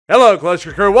Hello,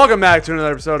 Kleschka Crew. Welcome back to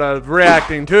another episode of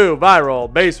reacting to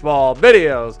viral baseball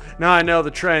videos. Now, I know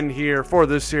the trend here for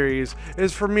this series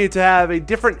is for me to have a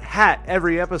different hat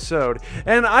every episode,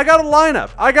 and I got a lineup.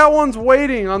 I got ones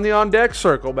waiting on the on deck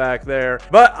circle back there,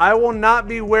 but I will not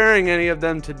be wearing any of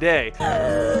them today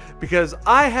because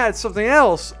I had something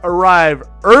else arrive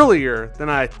earlier than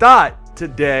I thought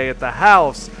today at the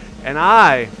house, and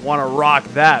I want to rock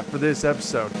that for this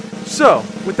episode. So,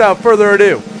 without further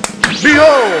ado,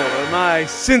 behold my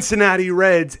Cincinnati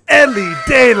Reds Elly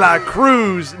De La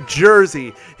Cruz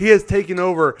jersey. He has taken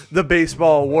over the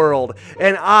baseball world,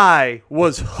 and I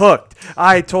was hooked.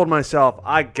 I told myself,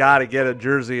 I gotta get a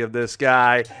jersey of this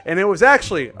guy, and it was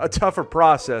actually a tougher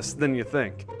process than you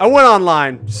think. I went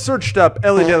online, searched up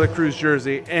Elly De La Cruz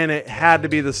jersey, and it had to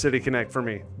be the City Connect for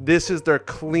me. This is their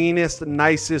cleanest,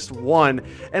 nicest one,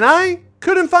 and I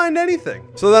couldn't find anything.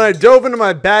 So then I dove into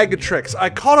my bag of tricks.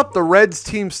 I called up the Reds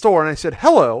team store and I said,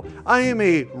 hello, I am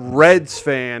a Reds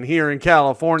fan here in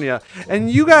California,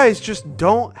 and you guys just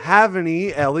don't have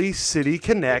any Elly City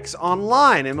Connects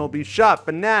online. MLB Shop,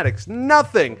 Fanatics,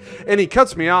 nothing. And he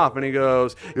cuts me off and he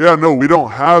goes, yeah, no, we don't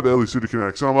have Elly City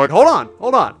Connects. And I'm like, hold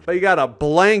on. But you got a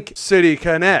blank City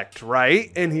Connect,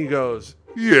 right? And he goes,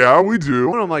 yeah, we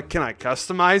do. and I'm like, can I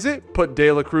customize it? Put De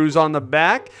La Cruz on the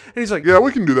back? And he's like, Yeah, we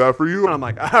can do that for you. and I'm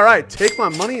like, all right, take my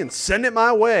money and send it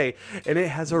my way. And it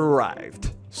has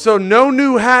arrived. So no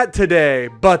new hat today,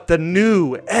 but the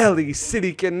new Elly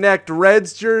City Connect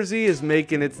Reds jersey is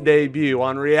making its debut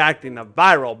on reacting to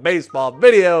viral baseball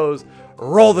videos.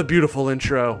 Roll the beautiful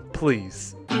intro,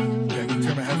 please. Yeah, can you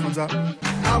turn my headphones up?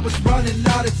 I was running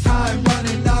out of time,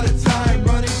 running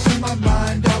through my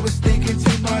mind. I was thinking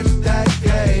too much that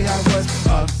day. I was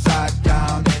upside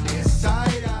down and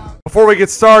inside out. Before we get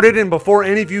started, and before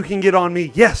any of you can get on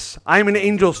me, yes, I'm an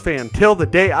Angels fan till the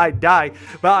day I die,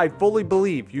 but I fully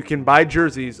believe you can buy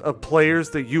jerseys of players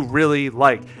that you really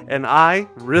like, and I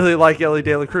really like Elly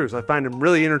De La Cruz. I find him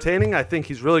really entertaining. I think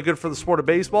he's really good for the sport of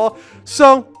baseball,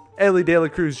 so Elly De La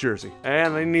Cruz jersey.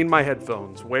 And I need my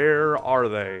headphones. Where are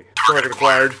they? Target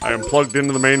acquired. I am plugged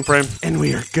into the mainframe, and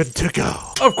we are good to go.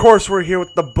 Of course, we're here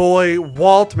with the boy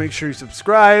Walt. Make sure you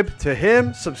subscribe to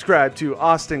him. Subscribe to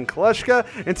Austin Kleschka.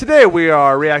 And today we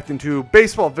are reacting to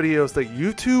baseball videos that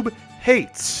YouTube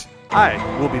hates.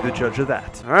 I will be the judge of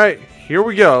that. All right, here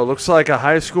we go. Looks like a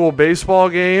high school baseball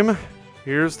game.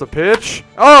 Here's the pitch.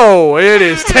 Oh, it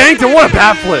is tanked, and what a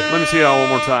bat flip. Let me see that one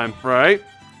more time. Right.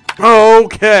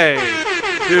 Okay,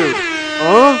 dude.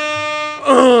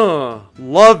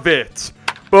 Love it.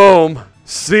 Boom.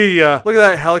 See ya. Look at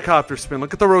that helicopter spin.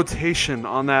 Look at the rotation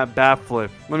on that bat flip.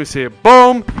 Let me see it.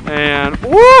 Boom. And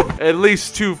woo! At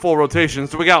least 2 full rotations.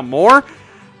 Do we got more?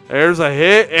 There's a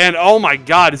hit. And oh my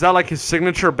god, is that like his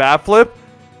signature bat flip?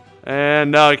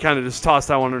 And no, he kind of just tossed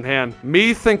that one in hand.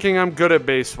 Me thinking I'm good at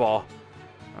baseball.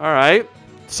 Alright.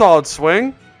 Solid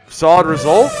swing. Solid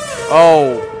result.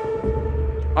 Oh.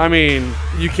 I mean,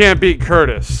 you can't beat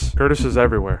Curtis. Curtis is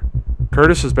everywhere.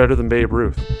 Curtis is better than Babe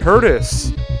Ruth.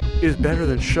 Curtis is better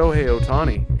than Shohei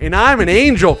Ohtani. And I'm an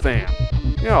Angel fan.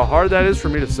 You know how hard that is for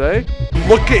me to say?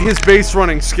 Look at his base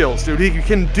running skills, dude. He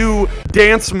can do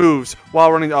dance moves while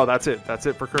running. Oh, that's it. That's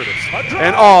it for Curtis.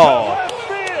 And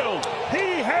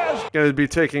gonna be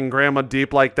taking grandma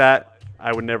deep like that.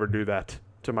 I would never do that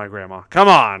to my grandma. Come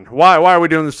on. Why are we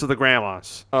doing this to the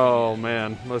grandmas? Oh,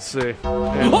 man. Let's see.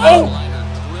 And,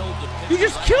 you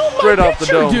just killed my right off the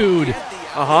dome, dude.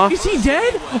 Is he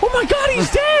dead? Oh my god, he's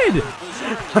dead.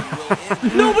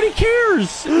 Nobody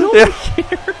cares. Nobody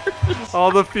cares.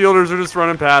 All the fielders are just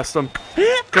running past him.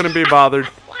 Couldn't be bothered.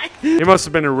 He must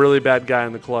have been a really bad guy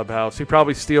in the clubhouse. He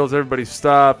probably steals everybody's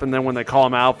stuff, and then when they call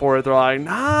him out for it, they're like,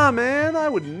 nah, man, I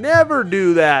would never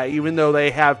do that. Even though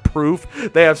they have proof,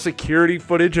 they have security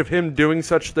footage of him doing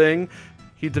such thing,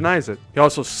 he denies it. He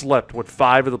also slept with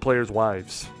 5 of the players'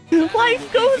 wives.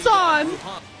 Life goes on.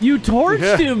 You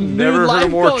torched him. Never heard a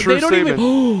more true they don't statement.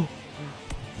 Even,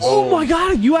 oh my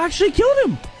god, you actually killed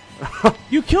him.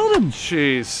 You killed him.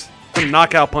 Jeez. A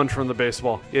knockout punch from the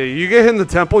baseball. Yeah, you get hit in the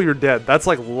temple, you're dead. That's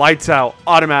like lights out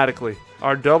automatically.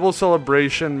 Our double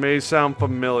celebration may sound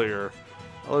familiar.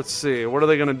 Let's see. What are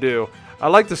they going to do? I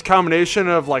like this combination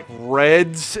of like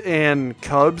Reds and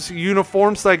Cubs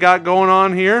uniforms they got going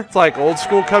on here. It's like old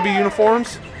school Cubby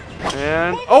uniforms.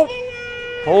 And, oh,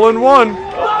 hole in one.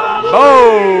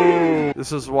 Boom.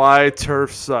 This is why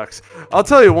turf sucks. I'll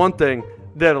tell you one thing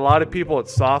that a lot of people at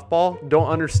softball don't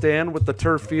understand with the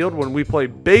turf field when we play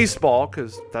baseball,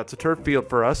 because that's a turf field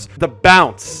for us. The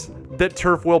bounce that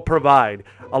turf will provide.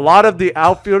 A lot of the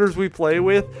outfielders we play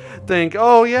with think,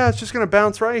 oh yeah, it's just going to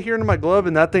bounce right here into my glove,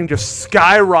 and that thing just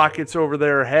skyrockets over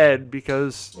their head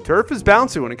because turf is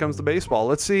bouncy when it comes to baseball.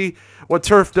 Let's see what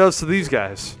turf does to these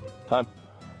guys. Time.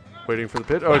 Waiting for the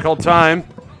pitch. Oh, he called time.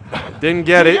 Didn't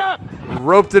get it.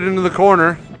 Roped it into the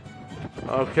corner.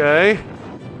 Okay.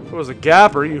 It was a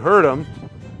gapper. You heard him.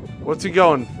 What's he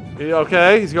going?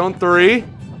 Okay, he's going 3.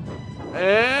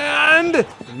 And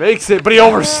makes it, but he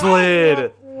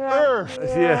overslid.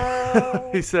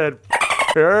 Yeah, he said,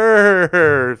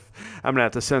 turf. I'm going to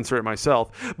have to censor it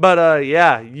myself. But,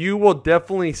 yeah, you will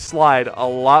definitely slide a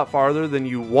lot farther than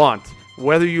you want,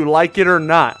 whether you like it or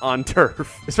not, on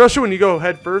turf. Especially when you go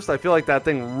head first, I feel like that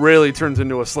thing really turns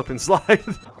into a slip and slide.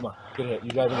 Come on, good hit.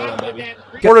 You guys are run, baby.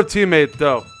 Supportive teammate,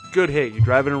 though. Good hit. You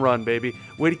drive it and run, baby.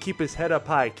 Way to keep his head up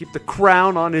high. Keep the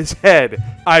crown on his head.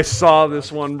 I saw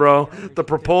this one, bro. The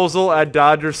proposal at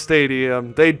Dodger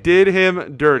Stadium. They did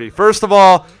him dirty. First of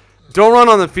all, don't run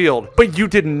on the field. But you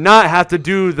did not have to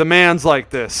do the mans like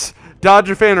this.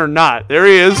 Dodger fan or not. There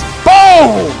he is.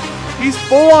 Boom! He's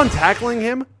full on tackling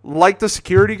him like the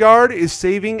security guard is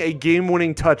saving a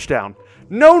game-winning touchdown.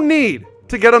 No need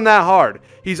to get him that hard.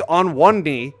 He's on one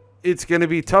knee. It's going to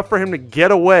be tough for him to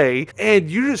get away, and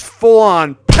you just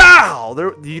full-on pow!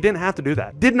 You didn't have to do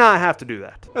that. Did not have to do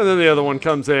that. And then the other one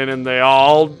comes in, and they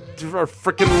all are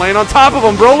freaking laying on top of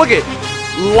him, bro. Look at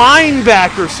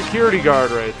linebacker security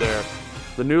guard right there.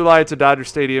 The new lights at Dodger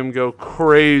Stadium go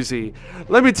crazy.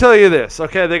 Let me tell you this,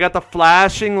 okay? They got the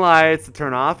flashing lights to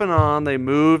turn off and on. They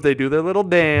move. They do their little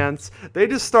dance. They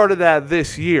just started that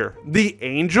this year. The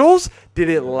Angels did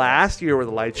it last year where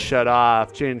the lights shut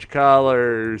off, change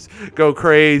colors, go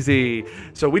crazy.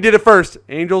 So we did it first.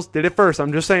 Angels did it first.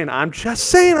 I'm just saying.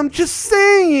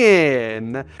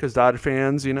 Because Dodger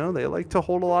fans, you know, they like to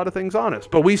hold a lot of things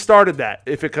honest. But we started that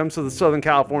if it comes to the Southern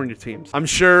California teams. I'm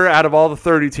sure out of all the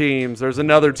 30 teams, there's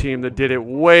another team that did it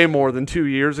way more than 2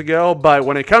 years ago. But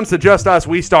when it comes to just us,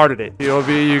 we started it.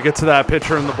 POV, you get to that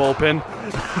pitcher in the bullpen.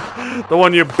 The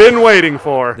one you've been waiting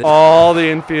for. All the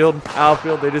infield,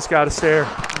 outfield, they just got to stare.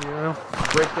 You know,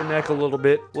 break their neck a little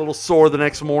bit. A little sore the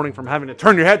next morning from having to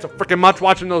turn your head so freaking much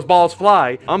watching those balls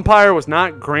fly. Umpire was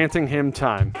not granting him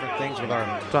time. Things with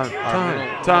our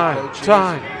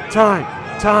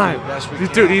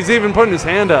Time. Dude, he's even putting his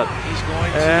hand up.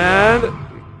 And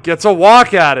gets a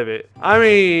walk out of it. I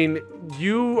mean,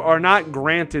 you are not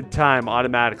granted time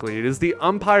automatically. It is the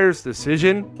umpire's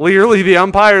decision. Clearly, the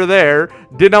umpire there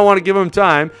did not want to give him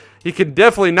time. He could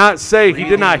definitely not say he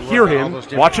did not hear him.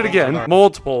 Watch it again.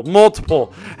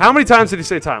 Multiple. How many times did he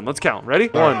say time? Let's count. Ready?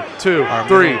 1, 2,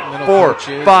 3, 4,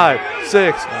 5,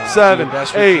 6, 7,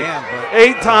 8.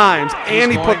 8 times.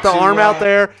 And he put the arm out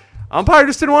there. Umpire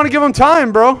just didn't want to give him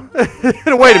time, bro.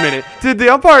 Wait a minute. Did the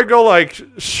umpire go like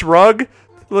shrug?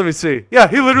 Let me see. Yeah,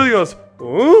 he literally goes,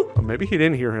 oh, maybe he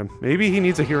didn't hear him. Maybe he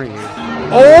needs a hearing aid.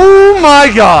 Oh my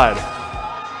God.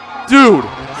 Dude.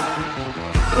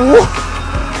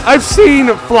 I've seen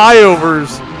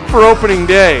flyovers for opening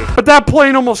day, but that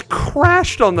plane almost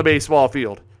crashed on the baseball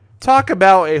field. Talk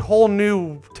about a whole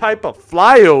new type of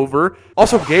flyover.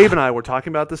 Also, Gabe and I were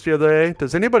talking about this the other day.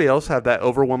 Does anybody else have that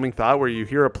overwhelming thought where you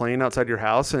hear a plane outside your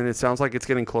house and it sounds like it's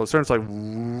getting closer? And it's like,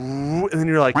 and then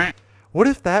you're like, what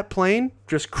if that plane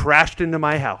just crashed into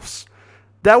my house?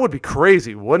 That would be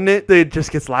crazy, wouldn't it? It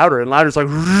just gets louder and louder. It's like,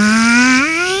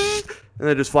 and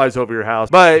then it just flies over your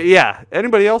house. But yeah,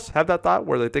 anybody else have that thought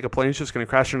where they think a plane's just going to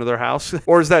crash into their house?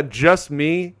 Or is that just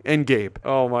me and Gabe?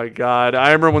 Oh my God. I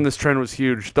remember when this trend was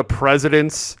huge. The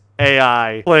president's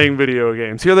AI playing video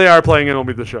games. Here they are playing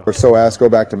MLB The Show. Or so ass, go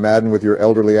back to Madden with your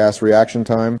elderly ass reaction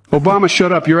time. Obama,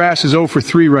 shut up. Your ass is 0 for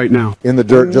 3 right now. In the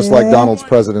dirt, just like Donald's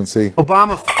presidency.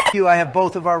 Obama, f you. I have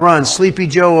both of our runs. Sleepy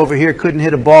Joe over here couldn't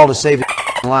hit a ball to save his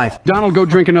life. Donald, go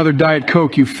drink another Diet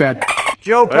Coke, you fat.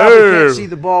 Joe probably can't see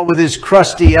the ball with his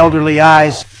crusty elderly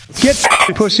eyes. Get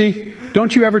pussy.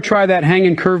 Don't you ever try that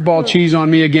hanging curveball cheese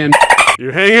on me again.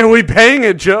 You're hanging, we paying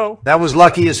it, Joe. That was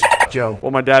lucky as Joe.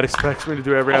 Well, my dad expects me to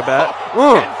do every at-bat.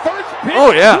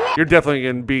 Oh, yeah. You're definitely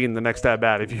going to be in the next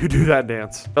at-bat if you do that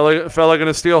dance. Fella going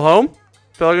to steal home?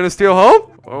 Fella going to steal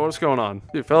home? Oh, what's going on?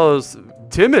 Dude, fella's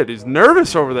timid. He's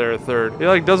nervous over there at third. He,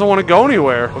 like, doesn't want to go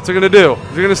anywhere. What's he going to do? Is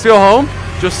he going to steal home?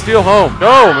 Just steal home.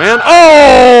 Go, man.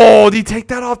 Oh! Did he take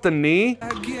that off the knee?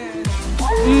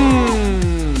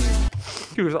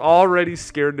 He was already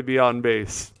scared to be on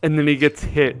base. And then he gets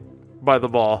hit by the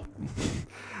ball.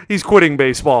 he's quitting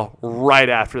baseball right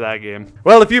after that game.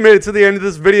 Well, if you made it to the end of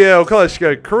this video,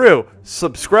 Kleschka Crew,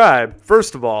 subscribe,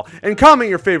 first of all, and comment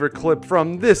your favorite clip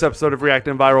from this episode of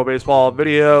Reacting Viral Baseball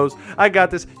Videos. I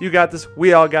got this, you got this,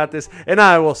 we all got this, and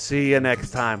I will see you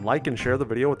next time. Like and share the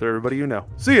video with everybody you know.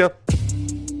 See ya!